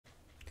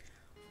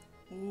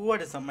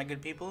What is up, my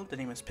good people? The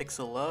name is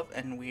Pixel Love,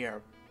 and we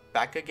are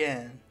back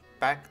again,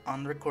 back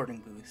on the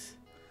recording booth.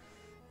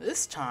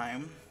 This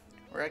time,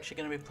 we're actually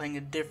going to be playing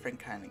a different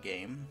kind of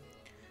game.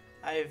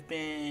 I've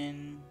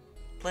been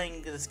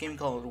playing this game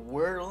called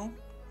Wordle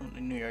from the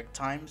New York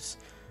Times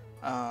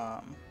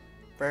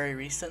very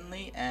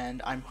recently,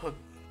 and I'm hooked,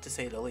 to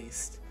say the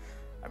least.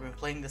 I've been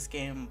playing this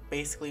game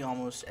basically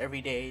almost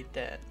every day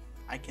that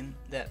I can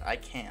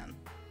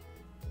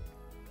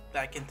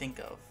think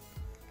of.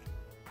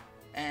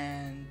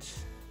 And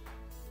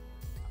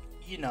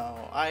you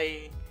know,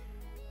 I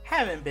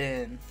haven't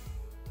been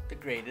the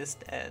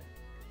greatest at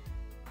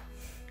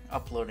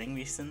uploading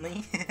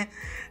recently,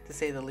 to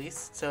say the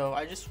least. So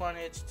I just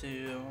wanted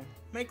to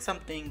make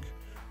something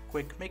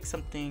quick, make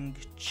something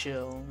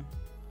chill,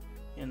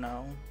 you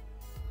know,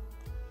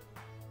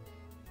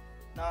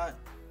 not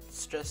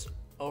stress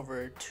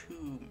over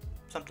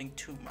something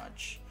too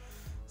much.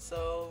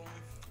 So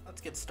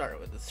let's get started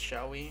with this,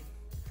 shall we?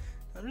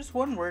 There's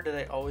one word that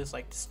I always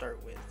like to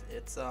start with.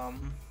 It's the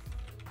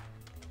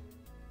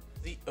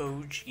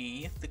OG,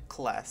 the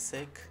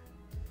classic.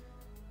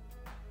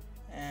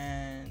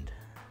 And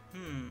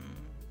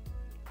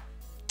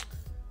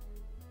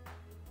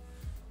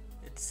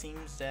it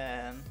seems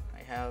that I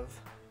have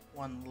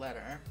one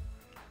letter.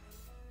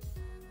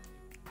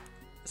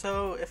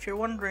 So if you're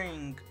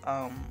wondering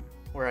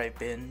where I've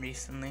been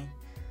recently,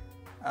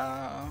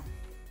 I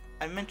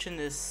mentioned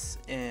this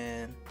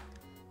in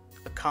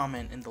a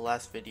comment in the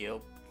last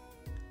video,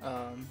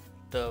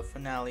 the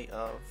finale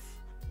of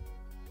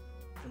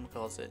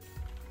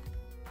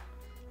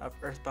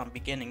Earthbound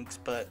Beginnings,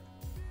 but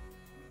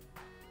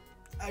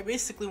I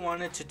basically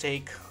wanted to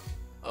take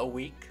a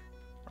week,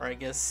 or I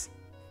guess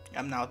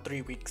I'm now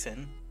 3 weeks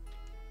in.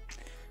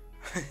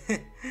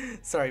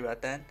 Sorry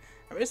about that.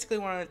 I basically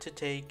wanted to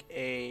take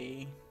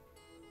a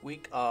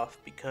week off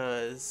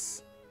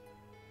because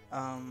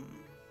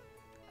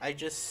I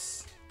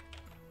just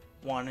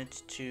wanted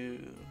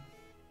to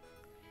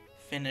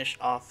finish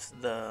off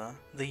the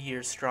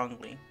year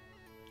strongly.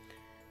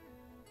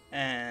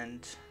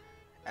 And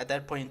at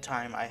that point in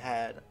time, I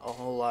had a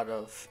whole lot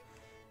of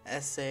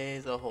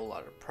essays, a whole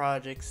lot of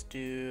projects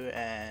due,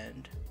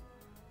 and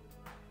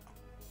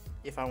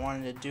if I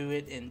wanted to do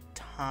it in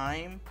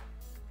time,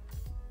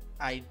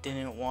 I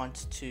didn't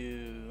want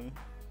to.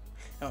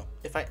 No,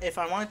 if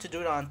I wanted to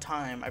do it on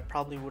time, I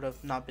probably would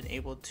have not been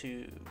able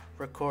to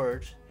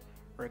record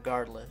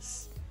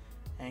regardless.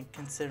 And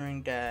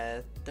considering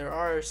that there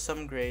are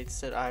some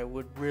grades that I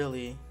would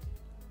really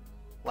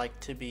like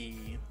to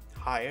be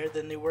higher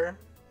than they were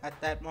at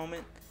that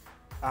moment,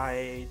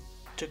 I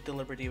took the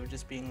liberty of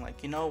just being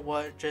like, you know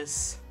what,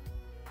 just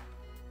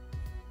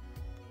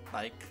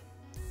like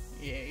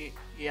you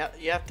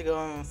have to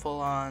go in full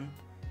on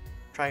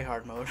try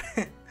hard mode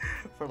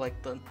for like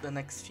the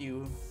next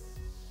few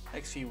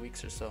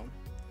weeks or so.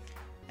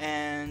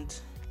 And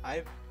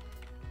I've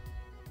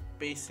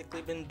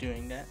basically been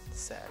doing that,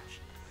 Sag.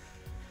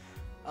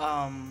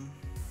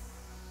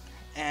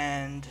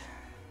 And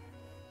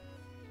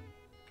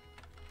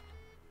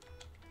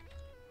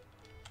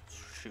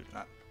shoot,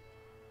 not.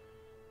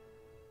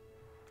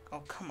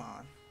 Oh, come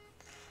on.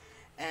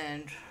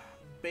 And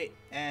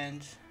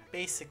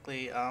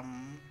basically,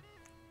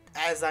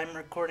 as I'm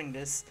recording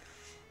this,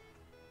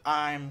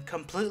 I'm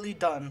completely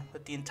done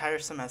with the entire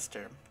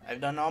semester. I've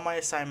done all my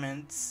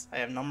assignments. I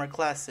have no more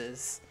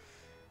classes.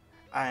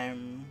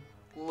 I'm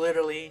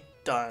literally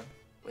done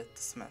with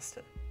the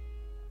semester.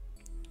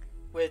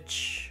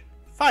 Which,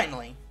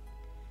 finally,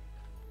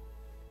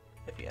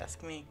 if you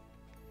ask me,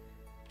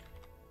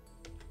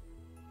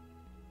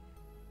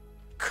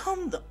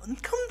 come the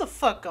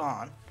fuck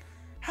on.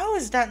 How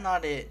is that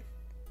not it?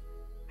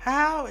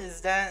 How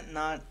is that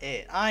not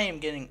it? I am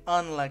getting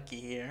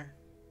unlucky here.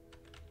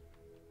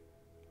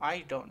 I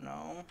don't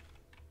know.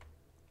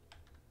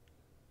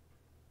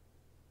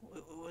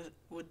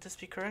 Would this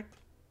be correct?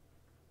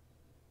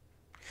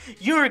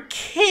 You're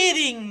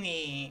kidding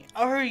me!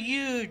 Are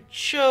you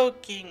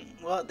joking?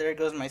 Well, there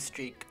goes my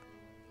streak.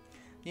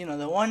 You know,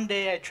 the one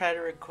day I try to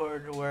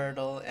record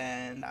Wordle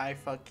and I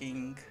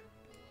fucking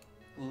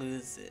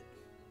lose it.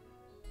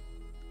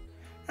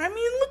 I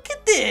mean, look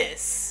at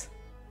this!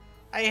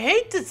 I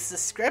hate this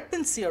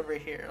discrepancy over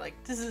here.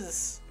 Like, this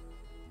is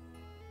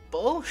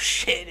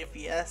bullshit if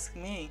you ask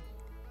me.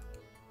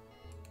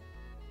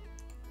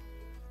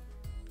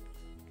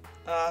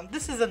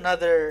 This is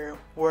another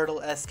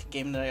Wordle-esque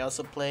game that I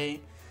also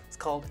play. It's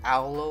called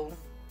Owlo.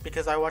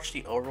 Because I watch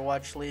the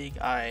Overwatch League,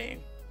 I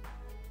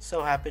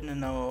so happen to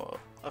know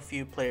a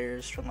few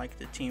players from like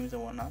the teams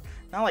and whatnot.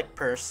 Not like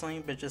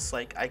personally, but just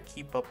like I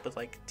keep up with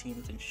like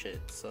teams and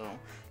shit. So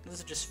this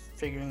is just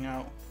figuring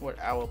out what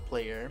Owl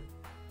player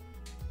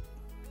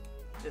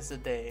is a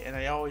day. And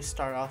I always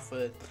start off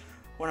with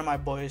one of my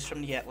boys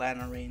from the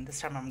Atlanta Reign. This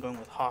time I'm going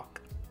with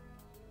Hawk.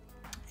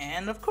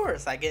 And of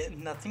course, I get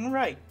nothing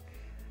right.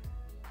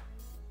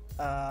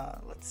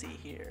 Let's see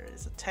here.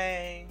 Is a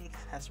tank.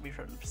 Has to be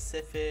from the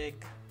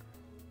Pacific.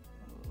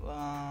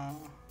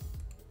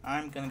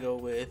 I'm gonna go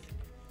with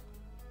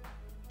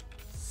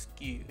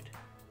skewed.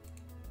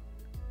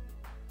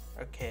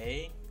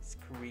 Okay, he's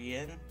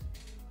Korean.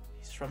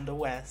 He's from the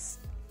West,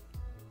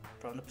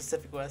 from the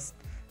Pacific West,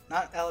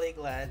 not LA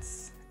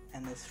Glads,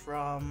 and is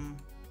from.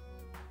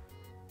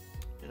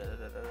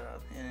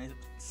 And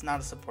it's not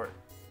a support.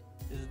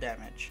 It's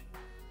damage.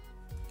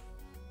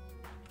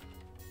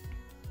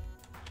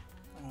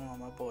 Oh,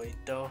 my boy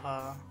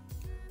Doha.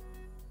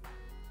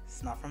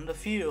 It's not from the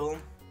fuel.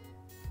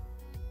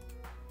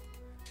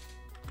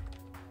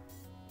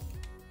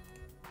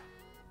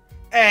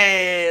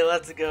 Hey,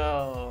 let's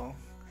go.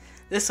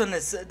 This one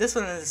is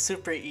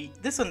super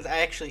this one's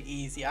actually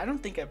easy. I don't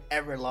think I've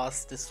ever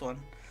lost this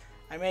one.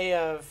 I may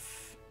have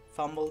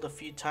fumbled a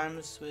few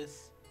times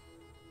with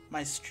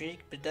my streak,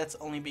 but that's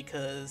only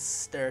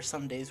because there are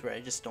some days where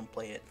I just don't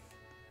play it.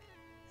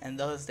 And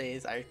those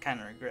days I kind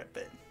of regret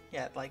it.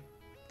 Yeah, like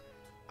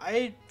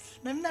I've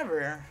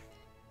never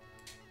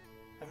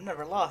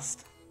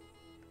lost.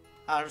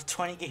 Out of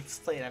 20 games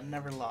played, I've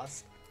never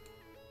lost.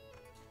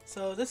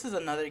 So this is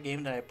another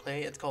game that I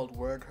play. It's called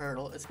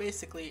WordHurdle. It's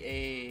basically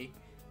a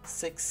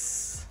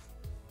six-letter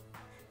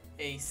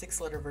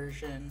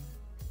version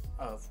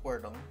of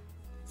Wordle.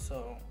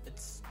 So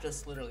it's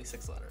just literally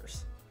 6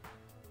 letters.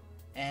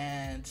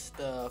 And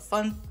the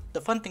fun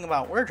thing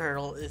about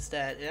WordHurdle is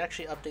that it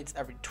actually updates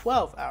every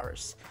 12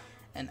 hours.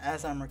 And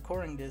as I'm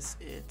recording this,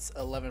 it's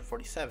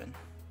 11:47.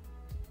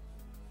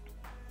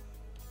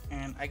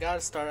 And I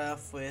gotta start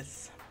off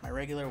with my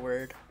regular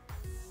word,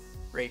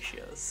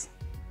 ratios.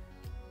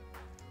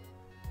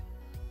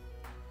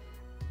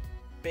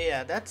 But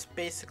yeah, that's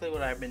basically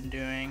what I've been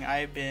doing.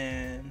 I've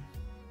been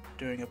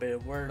doing a bit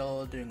of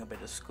Wordle, doing a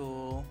bit of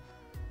school.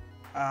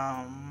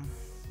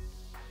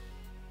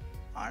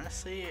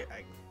 Honestly,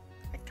 I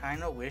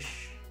kind of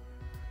wish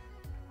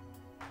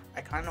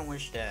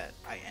that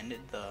I ended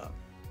the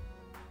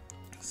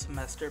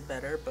semester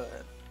better,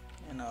 but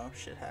you know,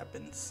 shit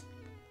happens.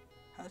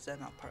 How is that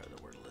not part of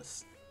the word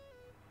list?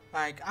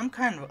 Like, I'm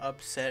kind of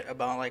upset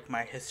about like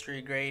my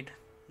history grade,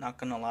 not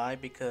gonna lie,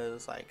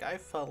 because like I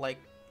felt like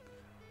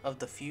of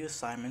the few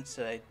assignments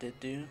that I did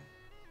do,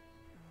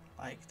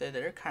 like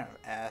they're kind of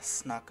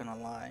ass, not gonna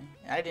lie.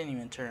 I didn't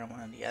even turn in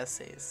one of the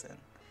essays, and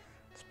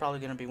it's probably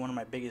gonna be one of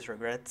my biggest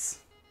regrets.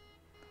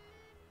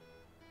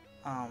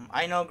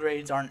 I know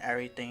grades aren't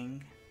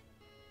everything.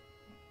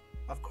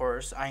 Of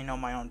course, I know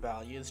my own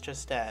value. It's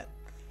just that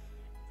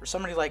for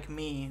somebody like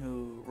me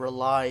who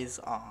relies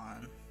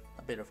on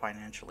a bit of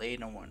financial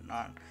aid and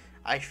whatnot,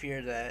 I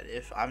fear that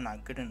if I'm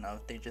not good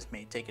enough, they just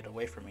may take it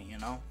away from me, you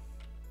know?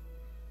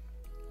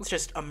 It's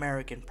just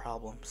American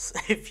problems,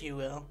 if you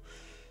will.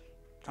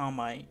 To all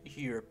my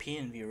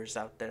European viewers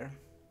out there.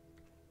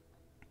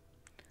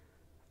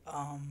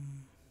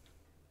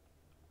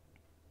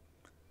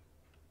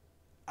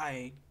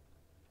 I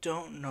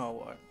don't know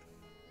what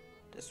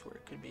this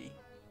word could be,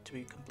 to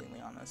be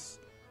completely honest.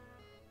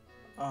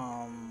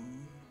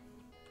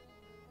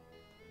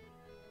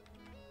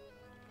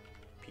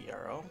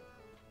 PRO.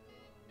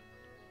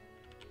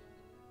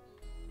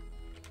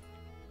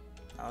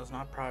 That was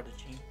not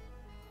prodigy.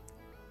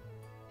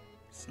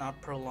 It's not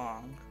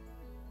prolong.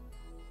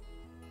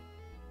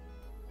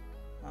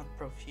 Not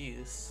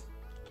profuse.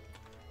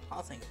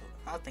 I'll think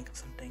of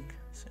something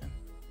soon.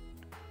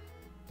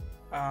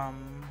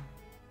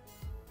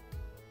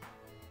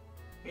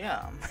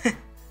 Yeah.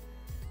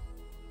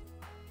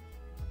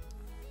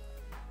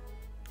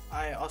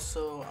 I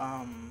also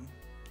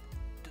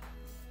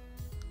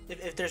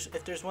if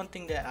there's one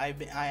thing that I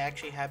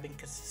actually have been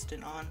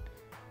consistent on,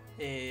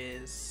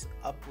 is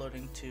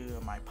uploading to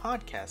my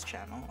podcast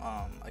channel,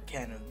 A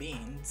Can of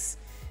Beans.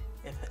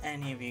 If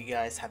any of you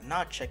guys have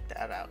not checked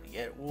that out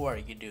yet, what are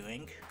you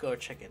doing? Go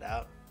check it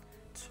out.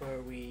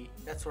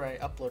 That's where I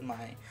upload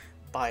my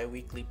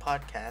bi-weekly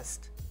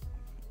podcast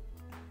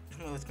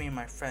with me and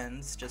my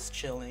friends, just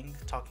chilling,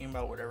 talking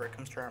about whatever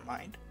comes to our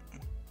mind.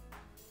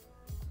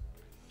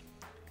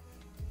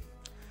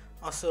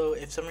 Also,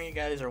 if some of you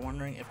guys are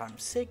wondering if I'm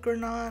sick or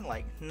not,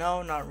 like,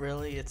 no, not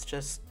really. It's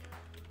just,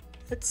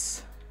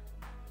 it's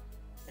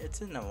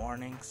in the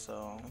morning,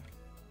 so,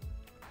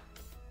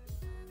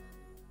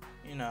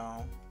 you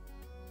know,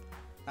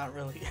 not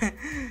really.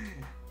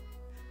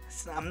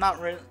 I'm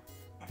not really.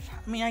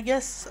 I mean, I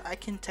guess I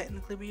can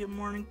technically be a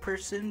morning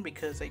person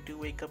because I do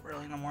wake up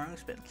early in the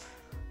mornings, but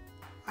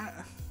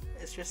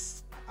it's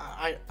just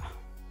I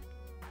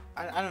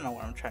don't know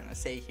what I'm trying to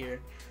say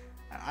here.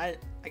 I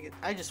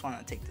just want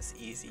to take this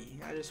easy.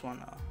 I just want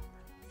to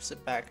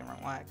sit back and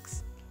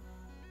relax.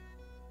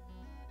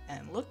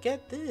 And look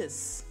at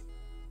this.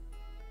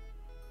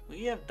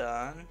 We have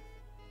done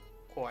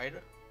quite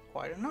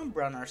a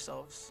number on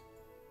ourselves.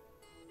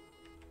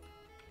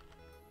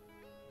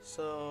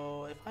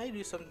 So if I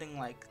do something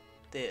like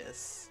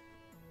this,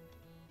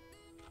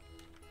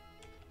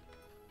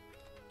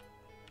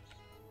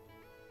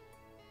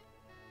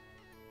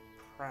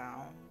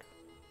 round,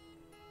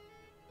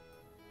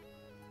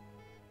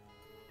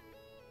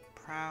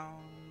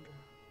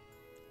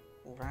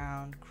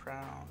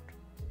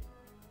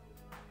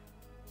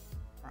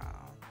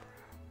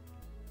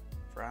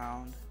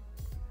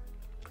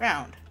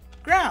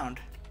 ground.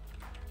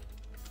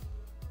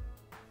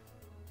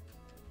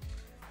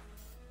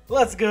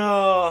 Let's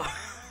go!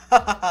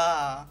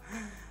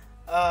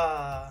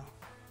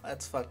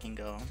 Let's fucking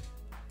go.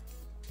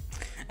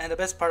 And the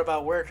best part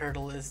about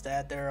WordHurdle is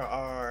that there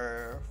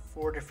are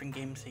 4 different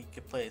games that you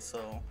can play.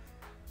 So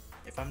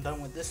if I'm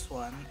done with this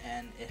one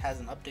and it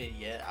hasn't updated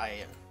yet,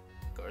 I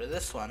go to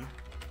this one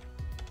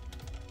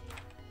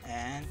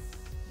and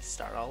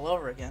start all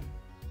over again.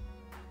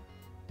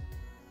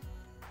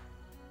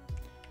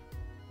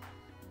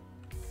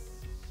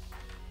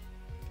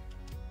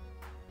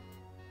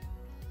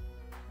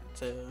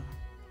 It's a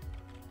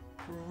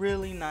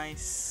really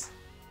nice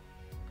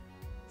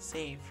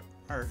save,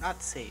 or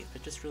not save,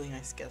 but just really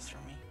nice guess for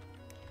me.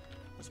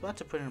 I was about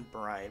to put in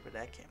bride, but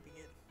that can't be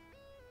good.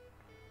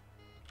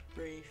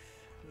 Brief,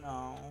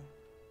 no.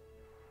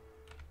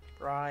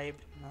 Bribe,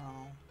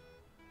 no.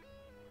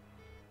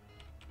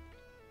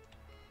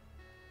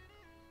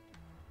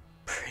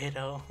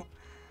 Brito,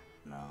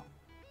 no.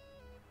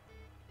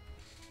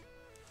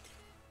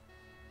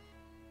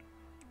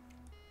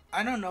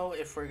 I don't know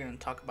if we're gonna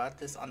talk about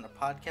this on the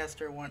podcast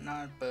or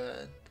whatnot,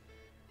 but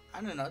I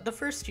don't know. The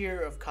first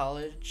year of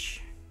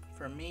college,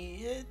 for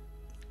me,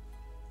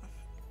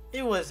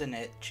 it wasn't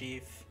it,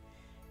 Chief.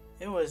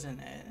 It wasn't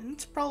it. And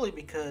it's probably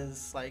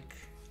because, like,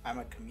 I'm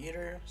a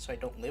commuter, so I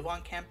don't live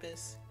on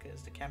campus,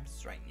 because the campus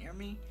is right near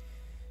me.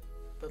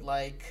 But,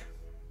 like,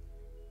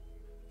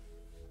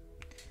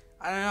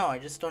 I don't know. I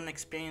just don't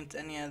experience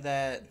any of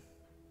that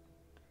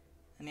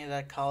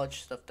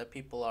college stuff that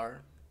people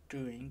are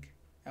doing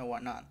and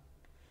whatnot.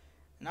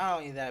 Not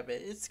only that, but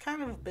it's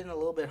kind of been a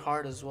little bit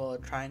hard as well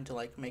trying to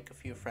like make a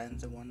few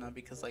friends and whatnot,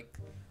 because like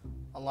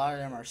a lot of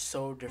them are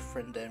so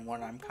different than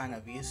what I'm kind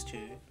of used to,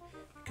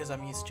 because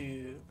I'm used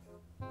to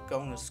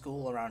going to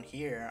school around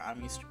here.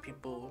 I'm used to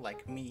people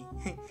like me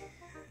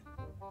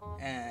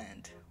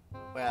and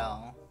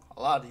well,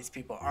 a lot of these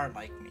people aren't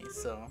like me,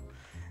 so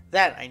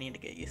that I need to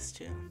get used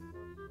to.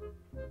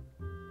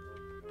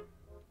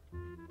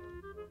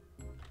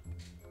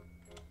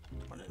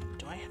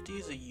 Do I have to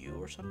use a U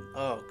or something?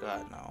 Oh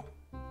god, no.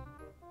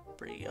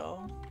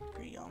 Brio.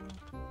 Bridge.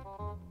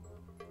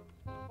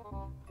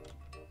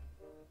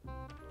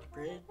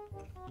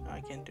 No,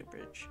 I can't do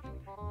bridge.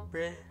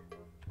 I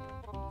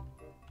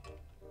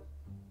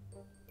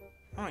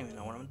don't even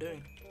know what I'm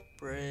doing.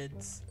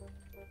 Brids.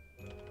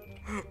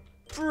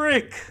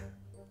 Brick!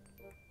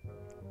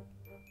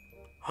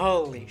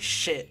 Holy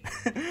shit.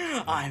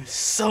 I'm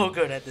so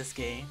good at this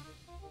game.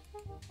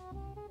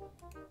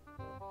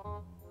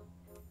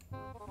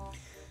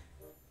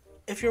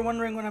 If you're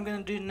wondering what I'm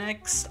gonna do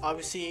next,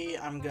 obviously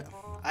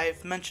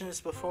I've mentioned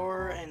this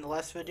before in the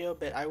last video,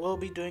 but I will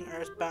be doing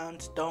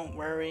Earthbound. Don't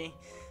worry.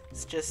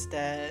 It's just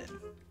that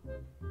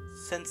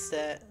since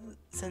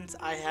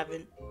I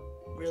haven't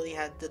really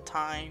had the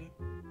time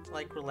to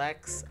like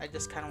relax, I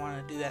just kind of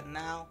want to do that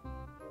now.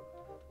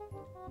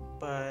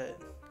 But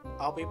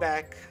I'll be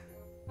back.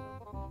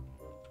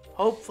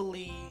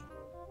 Hopefully.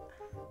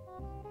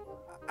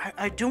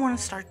 I do want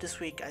to start this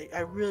week. I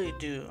really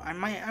do. I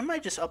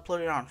might just upload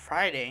it on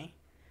Friday.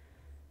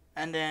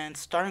 And then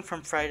starting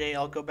from Friday,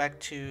 I'll go back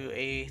to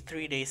a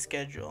 3-day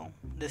schedule.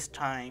 This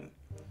time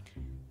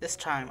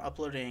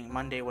uploading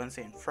Monday,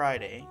 Wednesday, and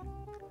Friday.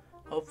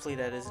 Hopefully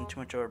that isn't too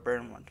much of a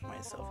burden on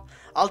myself.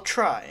 I'll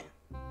try.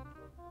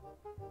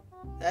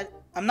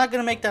 I'm not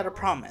gonna make that a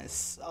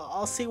promise.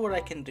 I'll see what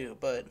I can do,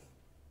 but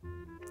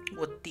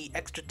with the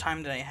extra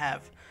time that I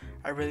have,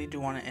 I really do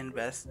want to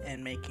invest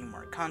in making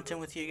more content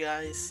with you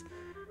guys.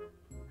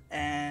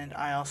 And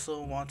I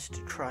also want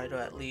to try to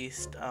at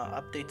least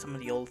update some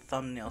of the old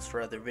thumbnails for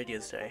other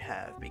videos that I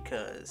have,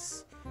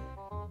 because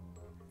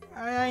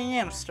I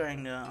am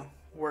starting to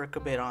work a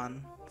bit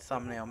on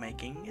thumbnail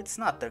making. It's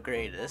not the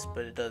greatest,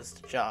 but it does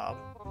the job.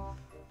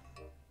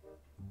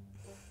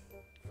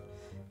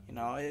 You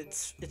know,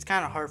 it's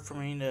kind of hard for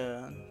me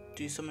to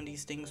do some of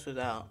these things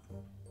without.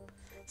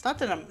 It's not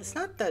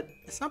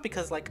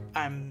because like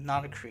I'm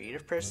not a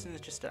creative person.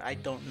 It's just that I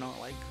don't know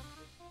like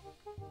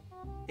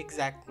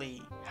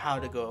exactly how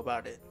to go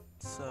about it.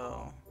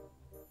 So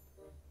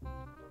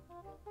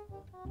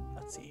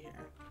let's see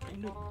here.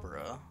 Can you do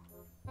bruh?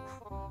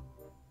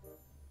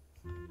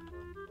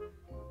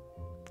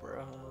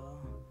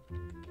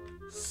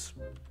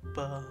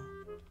 Spa.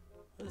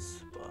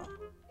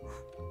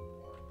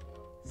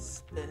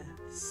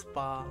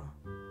 Spa.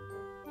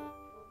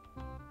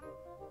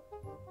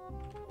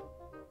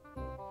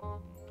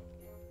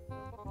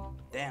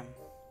 Damn.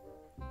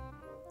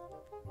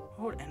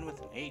 What would end with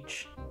an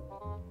H?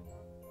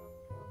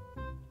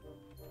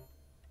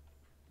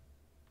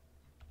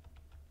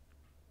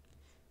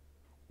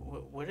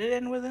 Would it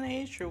end with an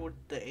H, or would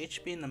the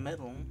H be in the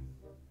middle?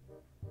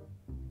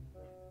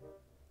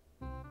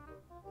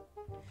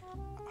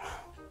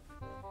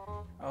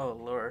 Oh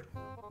lord.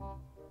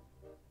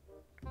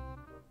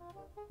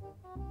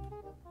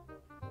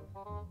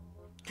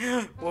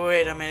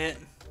 Wait a minute.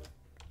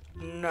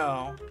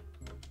 No.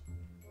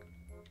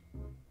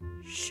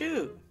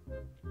 Shoot.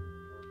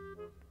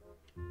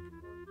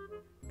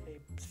 Okay,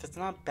 if it's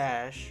not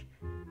bash,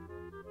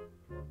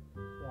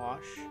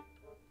 wash,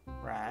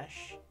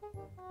 rash.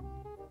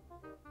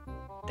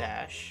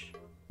 dash,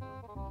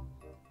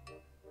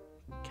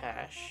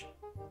 cash,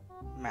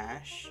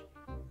 mash.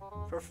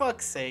 For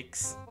fuck's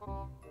sakes.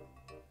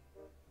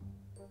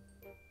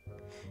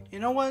 You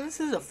know what?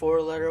 This is a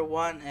 4-letter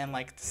one, and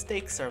like the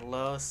stakes are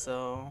low,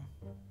 so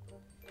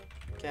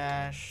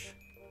cash,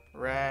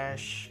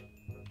 rash,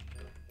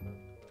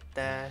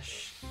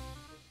 dash.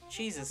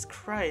 Jesus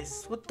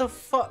Christ! What the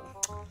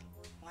fuck?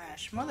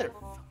 Lash, mother.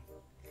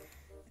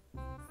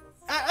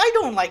 I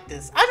don't like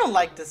this. I don't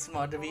like this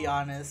mod, to be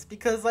honest,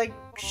 because like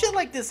shit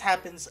like this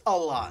happens a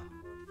lot.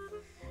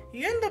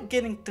 You end up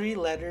getting 3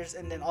 letters,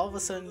 and then all of a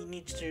sudden you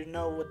need to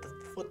know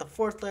what the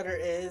 4th letter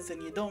is,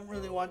 and you don't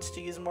really want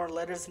to use more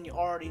letters than you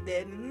already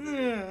did.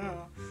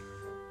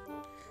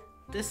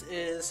 This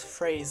is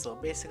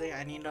phrasal. Basically,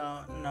 I need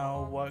to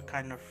know what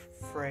kind of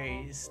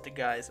phrase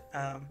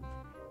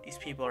these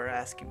people are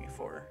asking me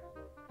for.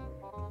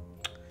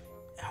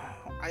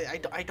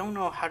 I don't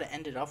know how to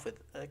end it off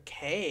with a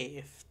K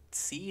if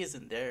C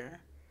isn't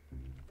there.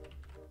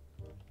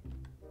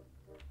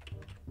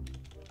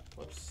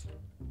 Whoops.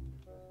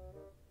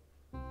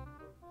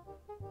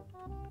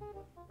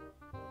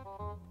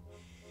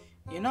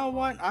 You know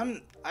what?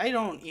 I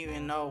don't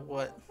even know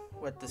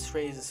what this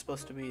phrase is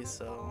supposed to be,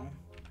 so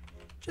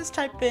just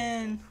type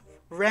in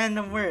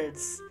random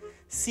words.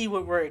 See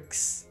what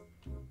works.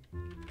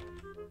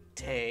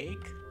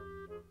 Take.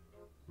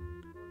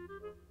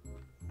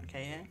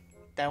 Okay,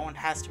 that one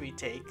has to be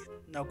take.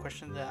 No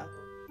questions asked.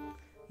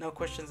 No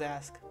questions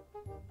asked.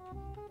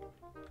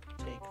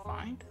 Take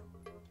find.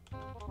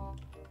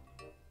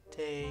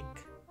 Take.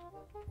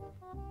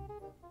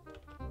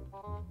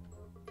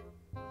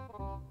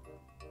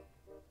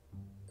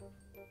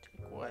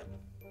 Take what?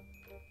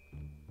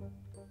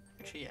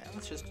 Actually, yeah,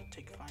 let's just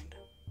take find.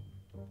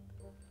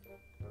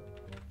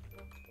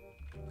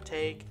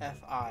 Take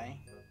fi.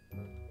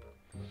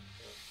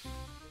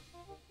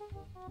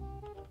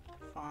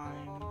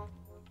 Find.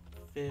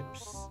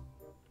 Fibs.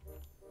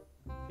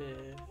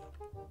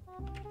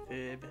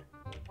 Fib.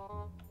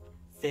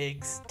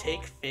 Figs.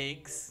 Take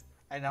figs.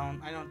 I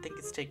don't think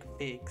it's take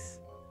figs.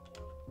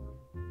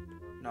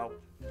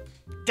 Nope.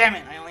 Damn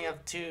it! I only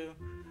have two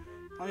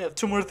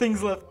more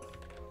things left.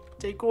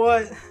 Take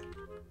what?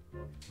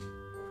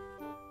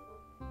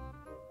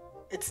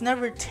 It's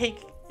never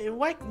take.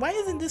 Why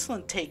isn't this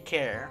one take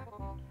care?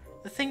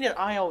 The thing that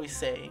I always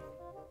say.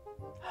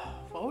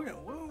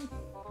 Whoa.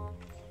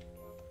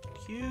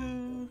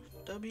 Q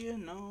W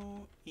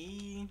no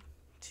E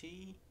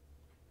T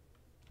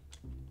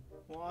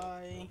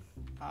Y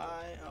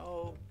I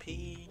O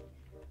P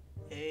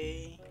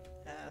A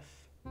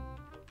F.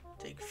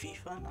 Take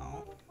FIFA?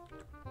 No.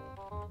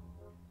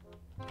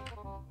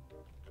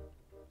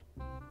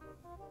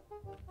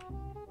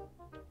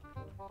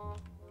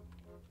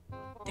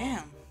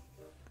 Damn.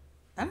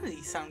 None of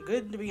these sound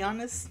good, to be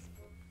honest.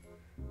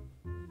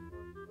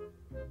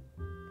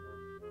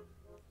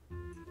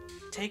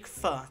 Take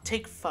pho.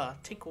 Take pho.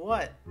 Take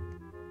what?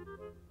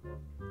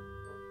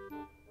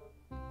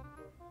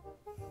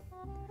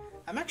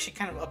 I'm actually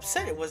kind of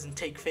upset it wasn't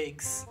take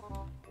figs.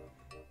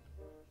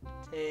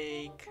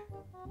 Take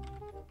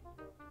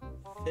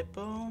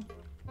Fippo,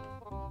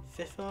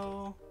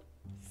 Fifo,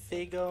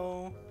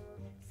 Figo,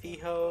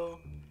 Fiho.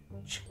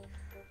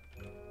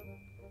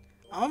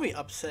 I'm gonna be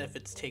upset if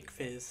it's take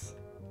fizz.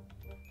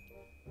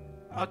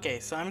 Okay,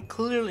 so I'm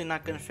clearly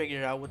not gonna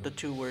figure out what the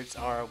 2 words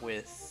are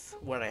with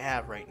what I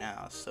have right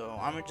now. So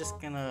I'm just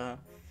gonna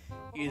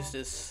use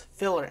this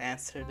filler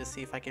answer to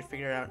see if I can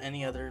figure out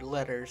any other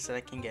letters that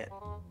I can get.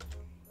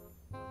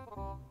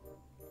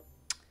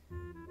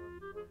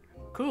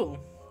 Cool,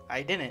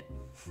 I didn't.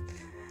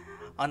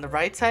 On the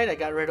right side, I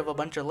got rid of a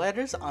bunch of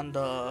letters. On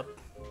the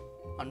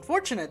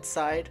unfortunate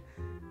side,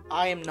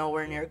 I am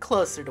nowhere near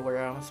closer to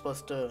where I'm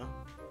supposed to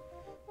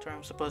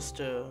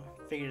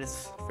figure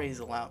this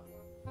phrasal out.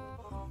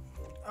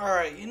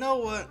 Alright, you know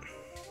what?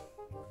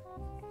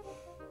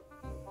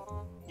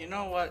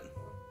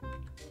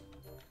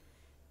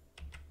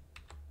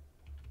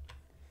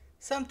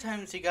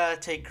 Sometimes you gotta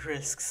take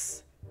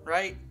risks,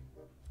 right?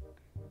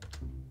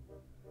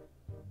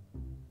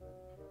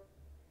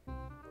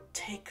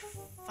 Take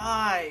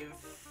 5.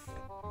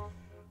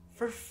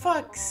 For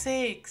fuck's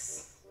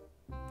sakes.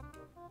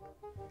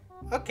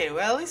 Okay,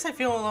 well, at least I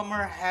feel a lot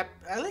more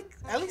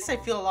at least I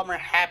feel a lot more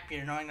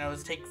happier knowing that it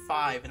was take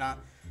 5 and not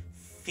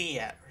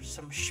fiat or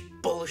some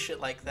bullshit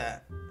like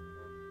that.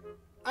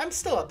 I'm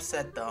still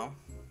upset though.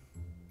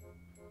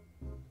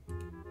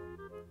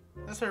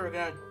 That's why we're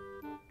gonna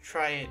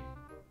try it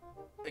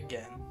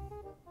again.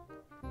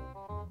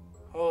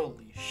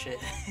 Holy shit.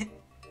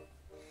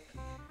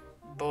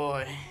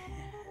 Boy.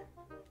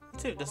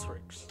 Let's see if this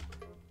works.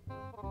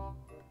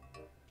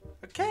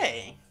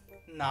 Okay.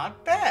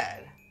 Not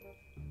bad.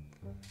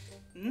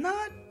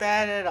 Not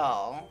bad at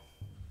all.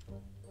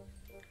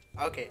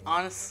 Okay,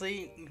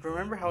 honestly,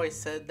 remember how I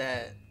said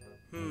that,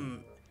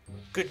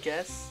 good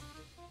guess?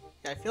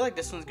 Yeah, I feel like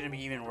this one's gonna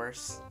be even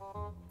worse.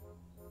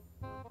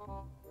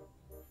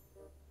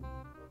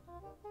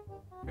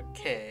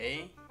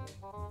 Okay.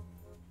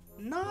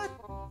 Not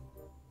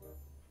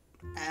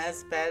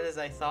as bad as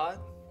I thought.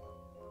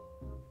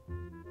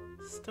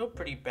 Still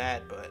pretty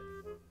bad, but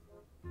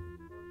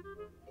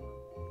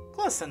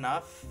close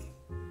enough.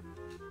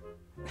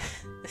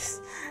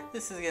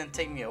 This is gonna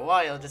take me a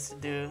while just to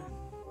do.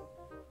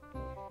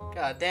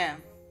 God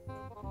damn.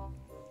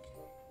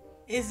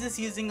 Is this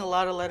using a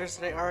lot of letters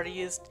that I already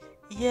used?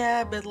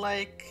 Yeah, but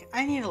like,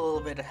 I need a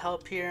little bit of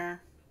help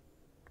here.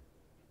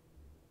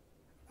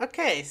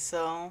 Okay,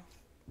 so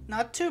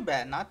not too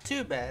bad, not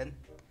too bad.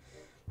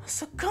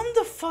 So come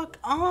the fuck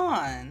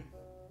on.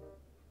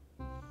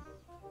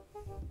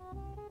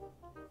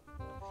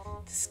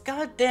 This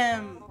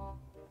goddamn...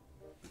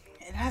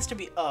 It has to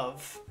be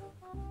of.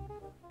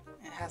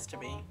 It has to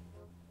be.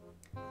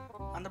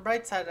 On the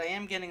bright side, I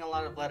am getting a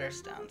lot of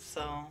letters down,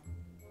 so...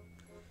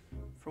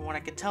 From what I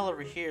can tell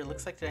over here, it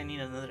looks like that I need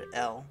another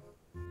L.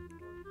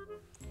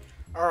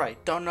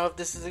 Alright, don't know if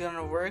this is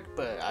gonna work,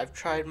 but I've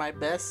tried my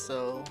best,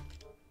 so...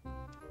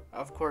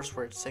 Of course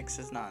word 6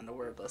 is not in the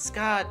word list.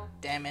 God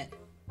damn it.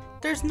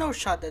 There's no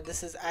shot that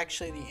this is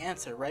actually the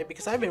answer, right?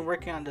 Because I've been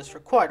working on this for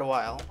quite a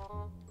while.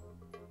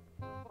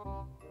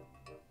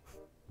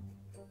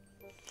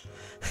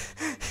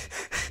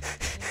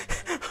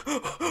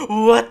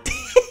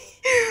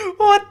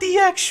 What the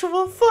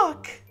actual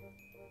fuck?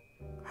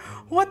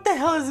 What the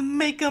hell is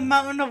make a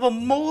mountain of a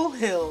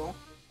molehill?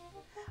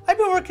 I've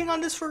been working on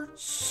this for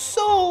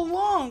so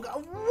long.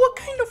 What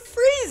kind of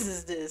phrase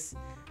is this?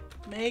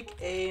 Make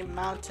a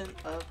mountain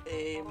of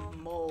a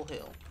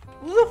molehill.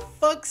 Who the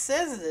fuck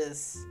says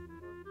this?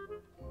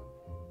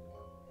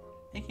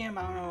 Making a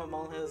mountain of a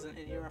molehill is an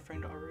idiom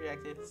referring to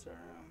overreactive.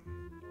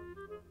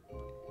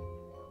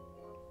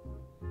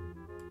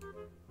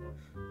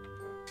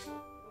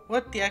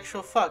 What the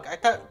actual fuck? I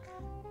thought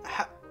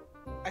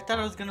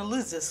I was gonna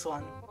lose this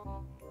one.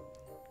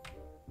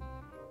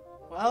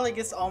 Well, I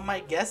guess all my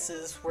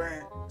guesses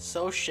weren't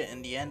so shit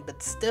in the end,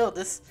 but still,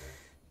 this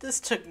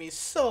took me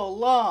so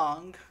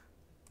long.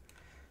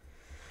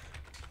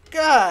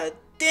 God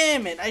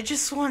damn it, I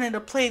just wanted to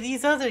play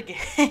these other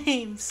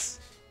games.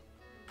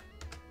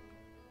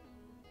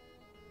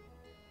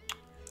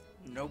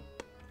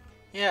 Nope.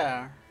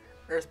 Yeah,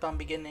 Earthbound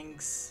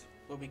Beginnings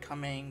will be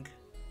coming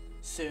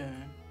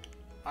soon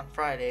on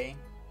Friday.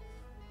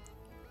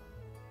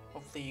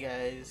 Hopefully you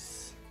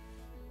guys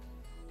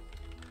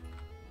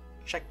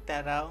check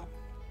that out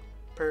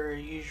per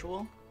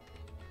usual.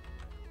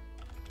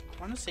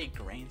 I want to say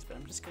grains, but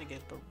I'm just gonna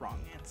get the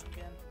wrong answer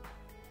again.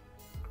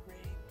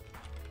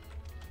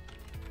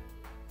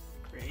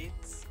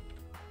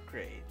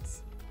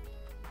 Grades.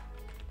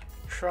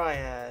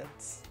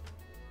 Triads.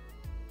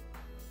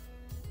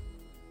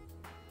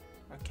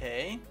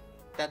 Okay,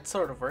 that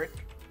sort of worked.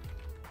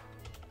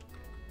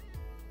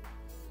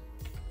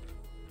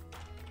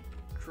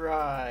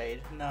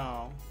 Dried,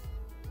 no.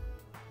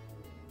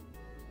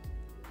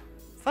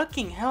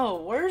 Fucking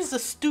hell, where's the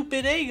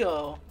stupid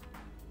ego?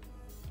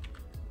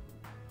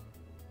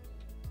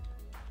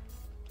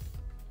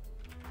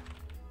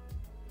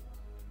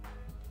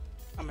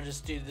 I'm gonna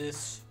just do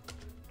this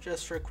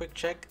just for a quick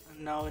check.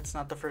 No, it's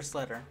not the first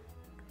letter.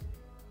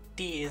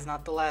 D is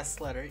not the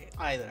last letter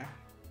either.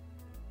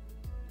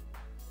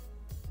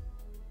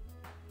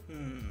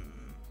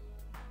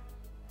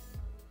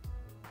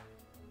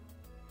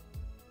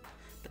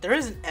 But there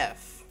is an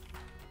F.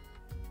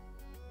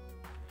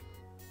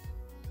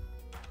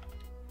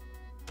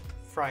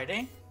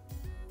 Friday.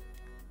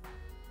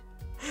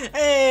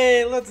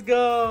 Hey, let's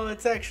go!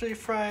 It's actually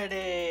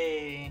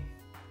Friday.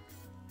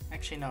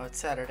 Actually, no, it's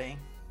Saturday.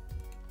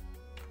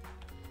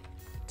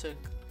 Took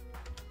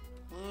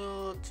a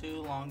little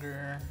too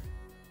longer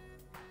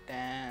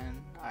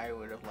than I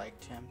would have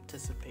liked to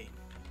anticipate.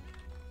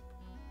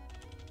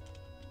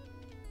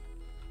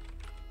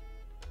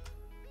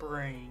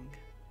 Bring.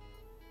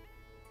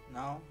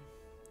 No.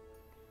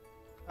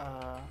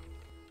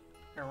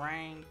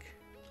 Rank.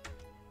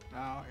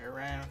 No.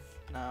 Iranf.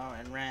 No.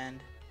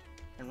 Enrand.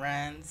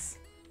 Enrands.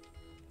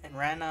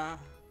 Enrana.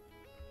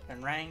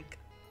 Enrank.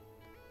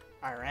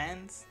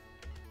 Irans.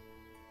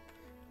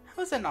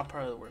 How is that not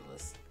part of the word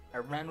list?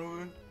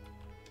 Iranur.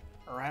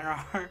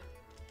 Iranar.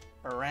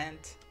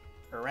 Irant.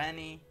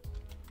 Irani.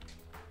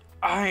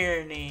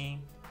 Irony.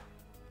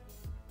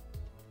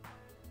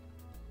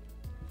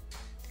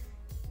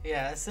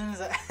 Yeah, as soon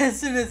as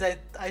I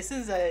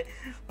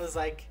was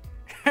like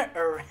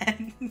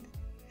Iran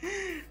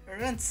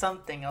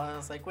something, I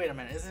was like, wait a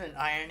minute, isn't it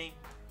irony?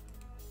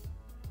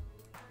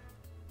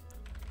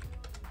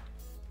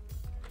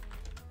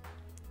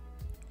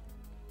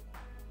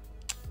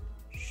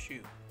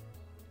 Shoot.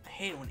 I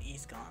hate it when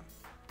E's gone.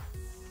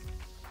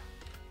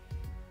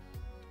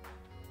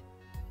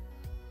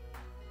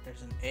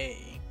 There's an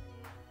A.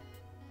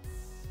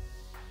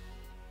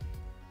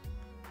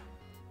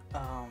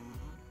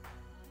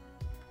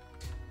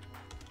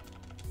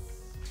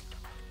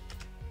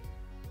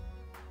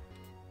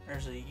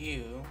 There's a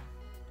U.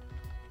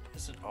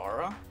 Is it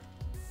aura?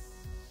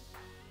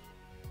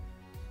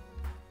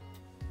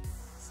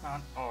 It's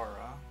not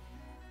aura.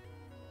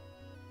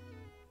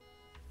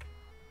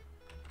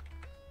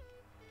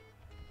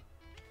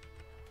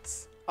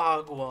 It's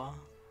agua.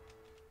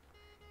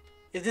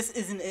 If this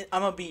isn't it,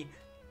 I'm gonna be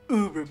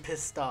uber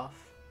pissed off.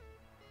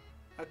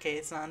 Okay,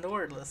 it's not on the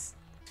word list.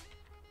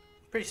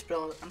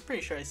 I'm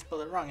pretty sure I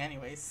spelled it wrong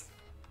anyways.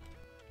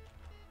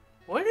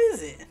 What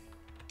is it?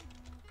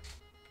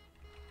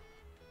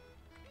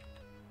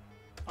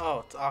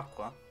 Oh, it's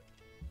aqua.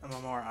 I'm a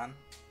moron.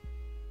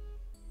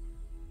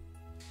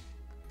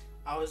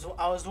 I was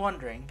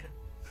wondering.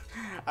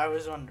 I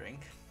was wondering.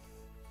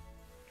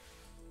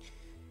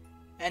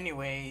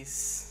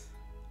 Anyways,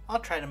 I'll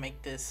try to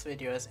make this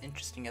video as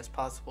interesting as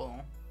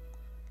possible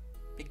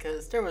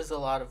because there was a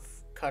lot of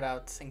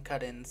cutouts and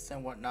cut-ins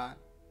and whatnot.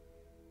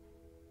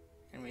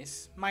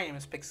 Anyways, my name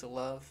is Pixel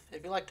Love.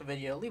 If you liked the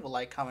video, leave a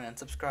like, comment, and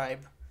subscribe.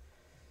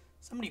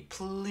 Somebody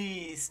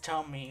please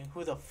tell me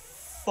who the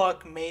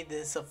fuck made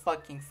this a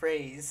fucking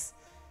phrase.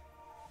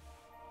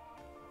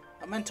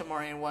 I'm into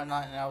Mori and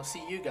whatnot, and I will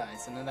see you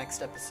guys in the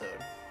next episode.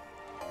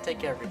 Take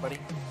care, everybody.